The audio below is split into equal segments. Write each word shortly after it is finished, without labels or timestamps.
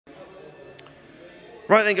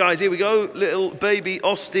Right then guys, here we go. Little baby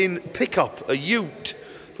Austin pickup, a ute.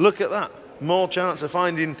 Look at that. More chance of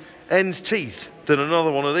finding hen's teeth than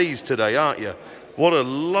another one of these today, aren't you? What a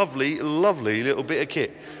lovely, lovely little bit of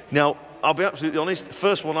kit. Now, I'll be absolutely honest,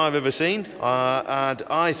 first one I've ever seen, and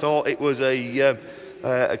I thought it was a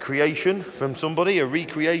creation from somebody, a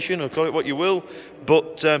recreation, or call it what you will.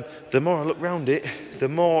 But the more I look round it, the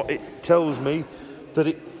more it tells me that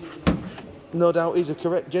it no doubt is a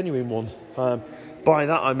correct, genuine one. By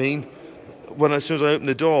that I mean, as soon as I open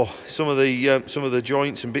the door, some of the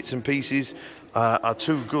joints and bits and pieces are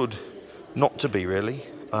too good not to be really.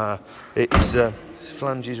 It's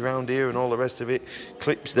flanges round here and all the rest of it,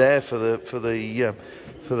 clips there for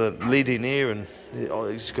the lid in here, and it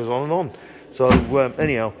just goes on and on. So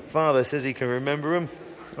anyhow, father says he can remember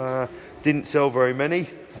them. Didn't sell very many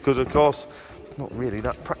because, of course, not really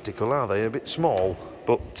that practical, are they? A bit small.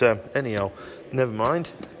 But anyhow, never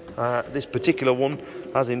mind. This particular one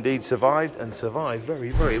has indeed survived, and survived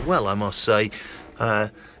very, very well, I must say.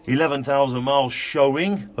 11,000 miles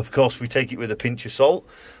showing. Of course, we take it with a pinch of salt.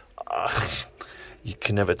 You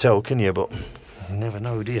can never tell, can you? But you never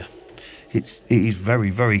know, do you? It is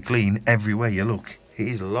very, very clean everywhere you look. It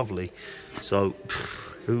is lovely. So,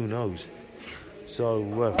 who knows?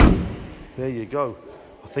 So, there you go.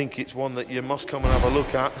 I think it's one that you must come and have a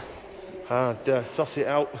look at and suss it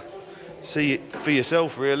out. See it for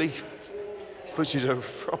yourself, really. Which is a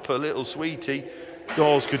proper little sweetie.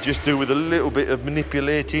 Doors could just do with a little bit of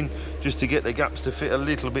manipulating just to get the gaps to fit a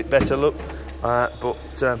little bit better, look. But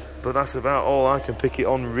that's about all I can pick it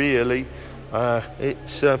on, really.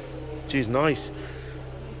 She's nice.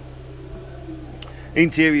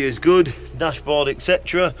 Interior is good, dashboard,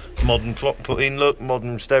 etc. Modern clock put in, look,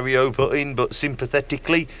 modern stereo put in, but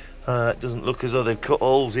sympathetically. It doesn't look as though they've cut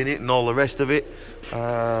holes in it and all the rest of it.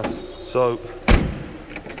 So,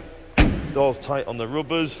 doors tight on the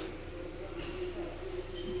rubbers.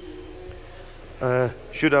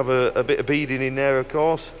 Should have a bit of beading in there, of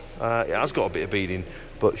course. It has got a bit of beading,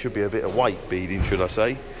 but should be a bit of white beading, should I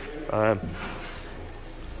say.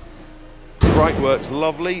 Brightwork's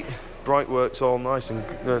lovely. Brightwork's all nice and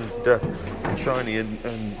shiny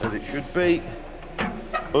and as it should be.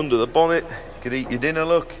 Under the bonnet, you could eat your dinner,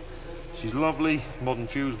 look. She's lovely. Modern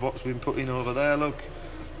fuse box been put in over there, look.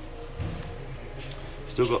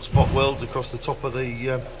 Still got spot welds across the top of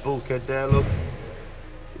the bulkhead there, look.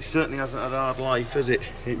 It certainly hasn't had a hard life, has it?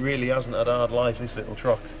 It really hasn't had a hard life, this little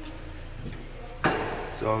truck.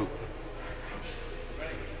 So,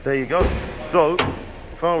 there you go. So,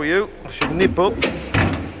 if I were you, I should nip up,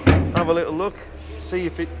 have a little look, see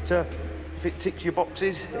if it ticks your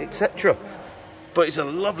boxes, etc. But it's a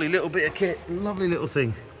lovely little bit of kit, lovely little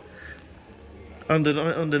thing.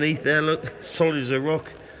 Underneath there, look, solid as a rock,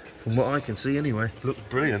 from what I can see anyway. Looks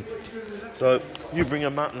brilliant. So you bring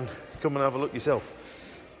a mat and come and have a look yourself.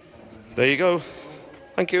 There you go.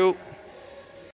 Thank you.